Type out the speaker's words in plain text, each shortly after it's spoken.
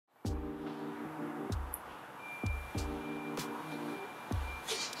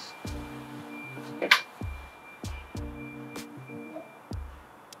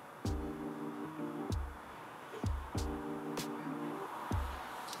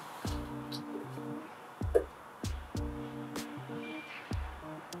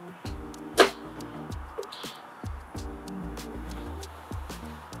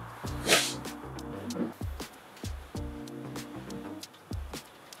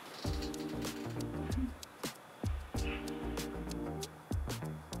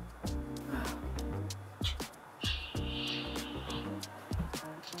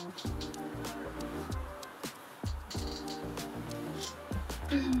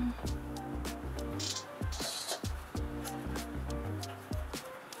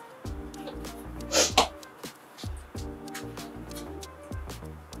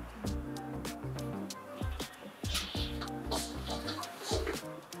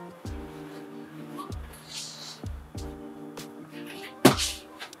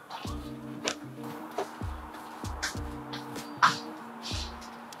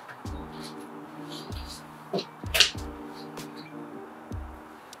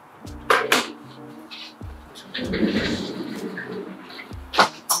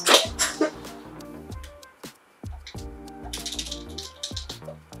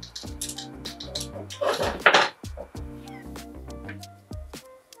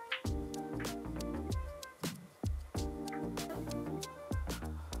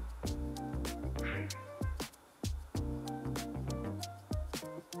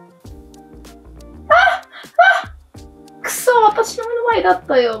私の目の前だっ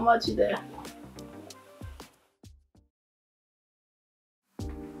たよ、マジで。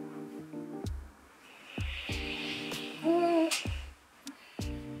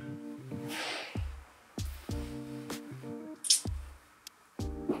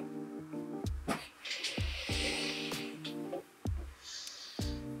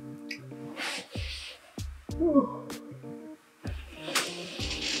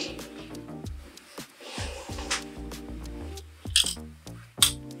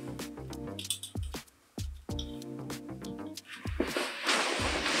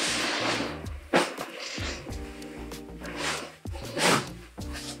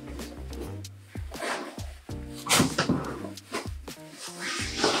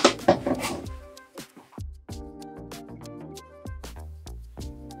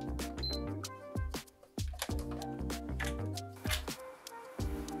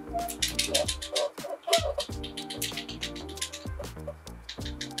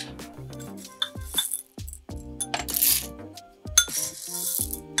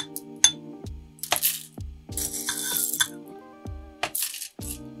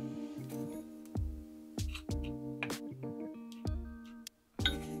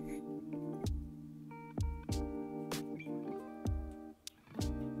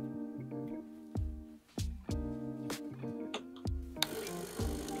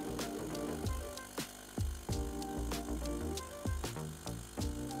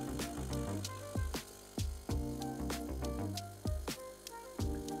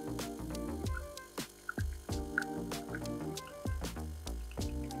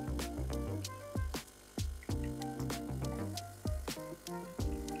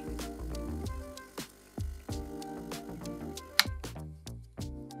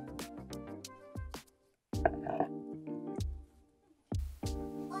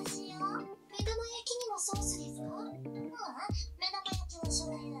ソースですか？目玉焼きはしょ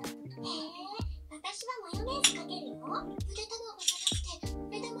うゆ。私はマヨネーズかけるよ。ゆで卵じゃなくて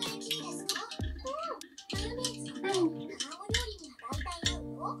目玉焼きにですか？マヨネーズはね、卵料理には大体合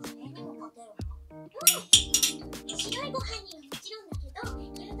うよ。カレーにもかけるの。白いご飯にはもちろんだけど、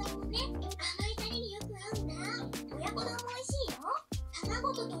牛丼もね、甘いタレによく合うんだ。親子丼も美味しいよ。卵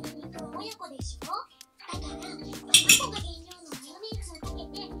と鶏肉は親子でしょ。だから、卵が原料のマヨネーズをかけ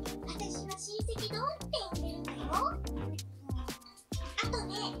て、私は親戚丼って呼んでるんだよ。あと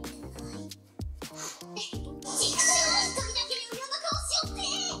ね、時だけ無料の顔しよって。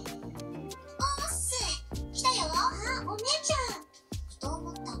おっす、来たよ。あ、お姉ちゃん。ふと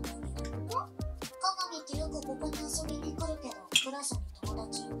思ったんだけど、鏡ってよくここに遊びに来るけど、クラスに友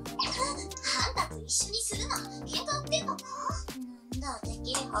達いるの？あんたと一緒にするの喧嘩売ってんのか？なんだ、てっ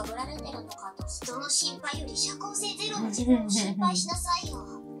きりはぶられてるのかと。人の心配より社交性ゼロの自分を心配しなさいよ。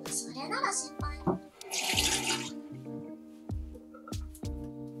それなら心配。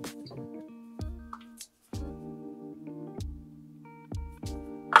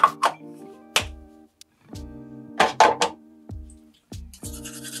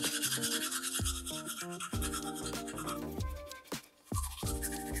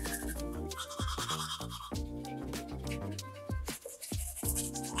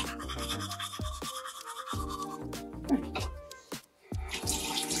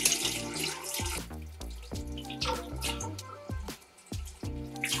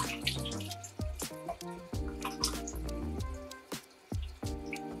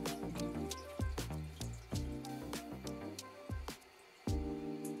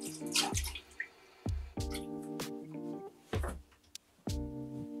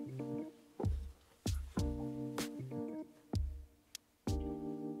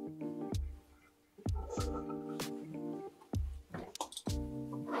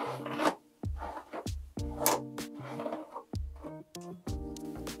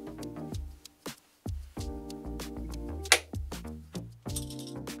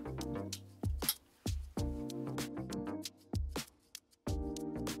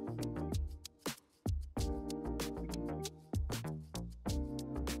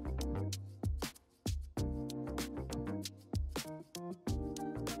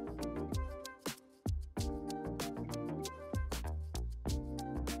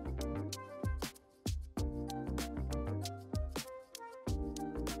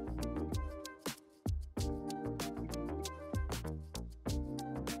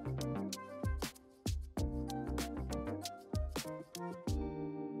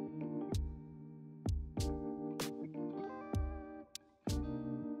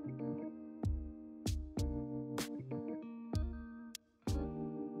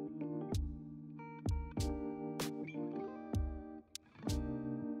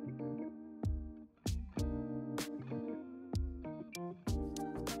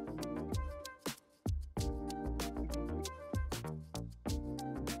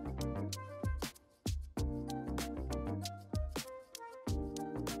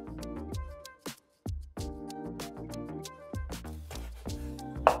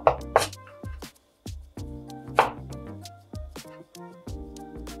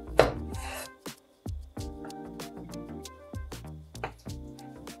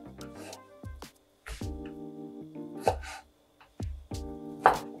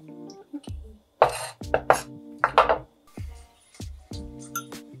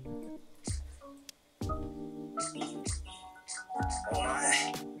お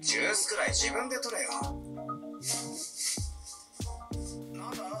前、ジュースくらい自分で取れよ。な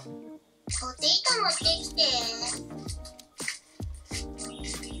んだ？ポテト持ってきて。あり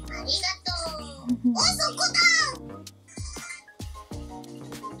がとう。お、そこだ。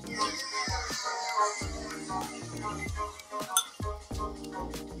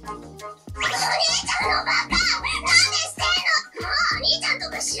お兄ちゃんのバカ、なんでしてんの？もうお兄ちゃんと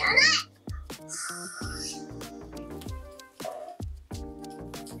か知らない。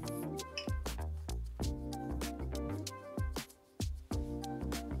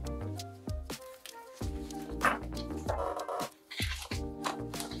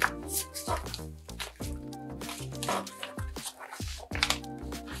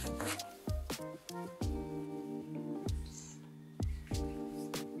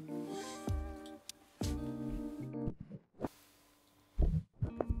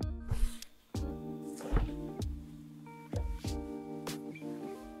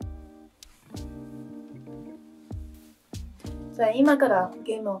じゃあ今から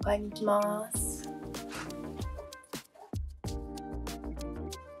ゲームを買いに行きます。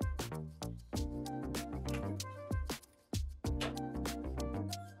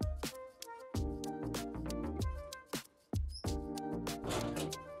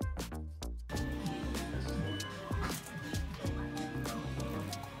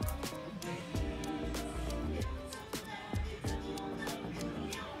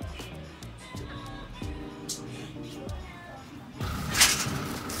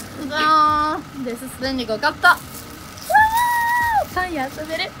デススレンディングを買った。パン屋遊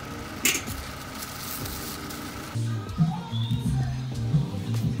べる。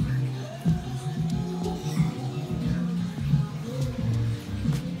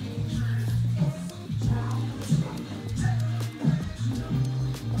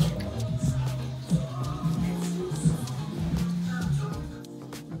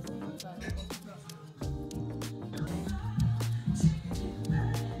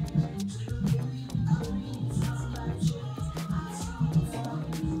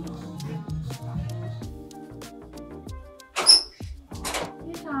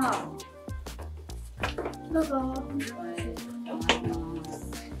どうぞ。よ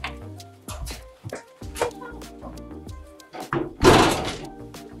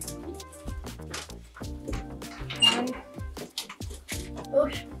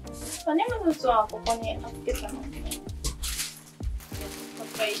し。荷物はここに預けたので、ね。こっ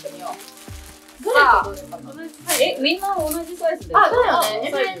ちいいとみよう。どれとどれかな。みんな同じサイズで。あ、だよ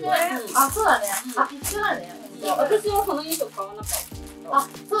ね。あ、そうだね。あ、一緒だね。私はこの2色買わなかった。あ、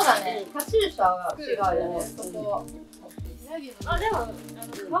そうだね。カチューシャが違うよね。そこ。あ、でも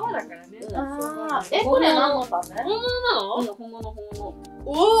革だからね。ああ、これ何のため？本物なの？本物。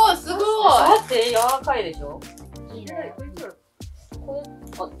おお、すごい。だって柔らかいでしょ？いいね。こう、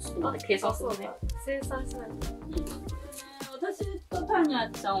あ、ちょっと待って、計算するね。生産しないと。私とタニャ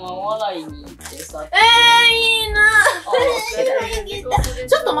ちゃんはお笑いに行ってさ。いいな。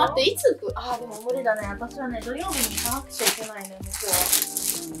ちょっと待って、いつ行く？あ、でも無理だね。私はね、土曜日に行かなくちゃいけないね、向こう。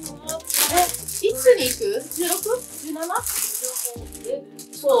いつに行く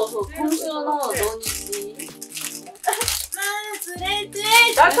？16？17？そう、今週の土日。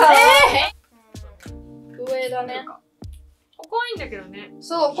だから上だね。怖いんだけどね。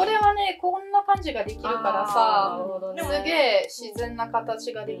そう、これはね、こんな感じができるからさ、すげえ自然な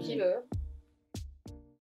形ができる。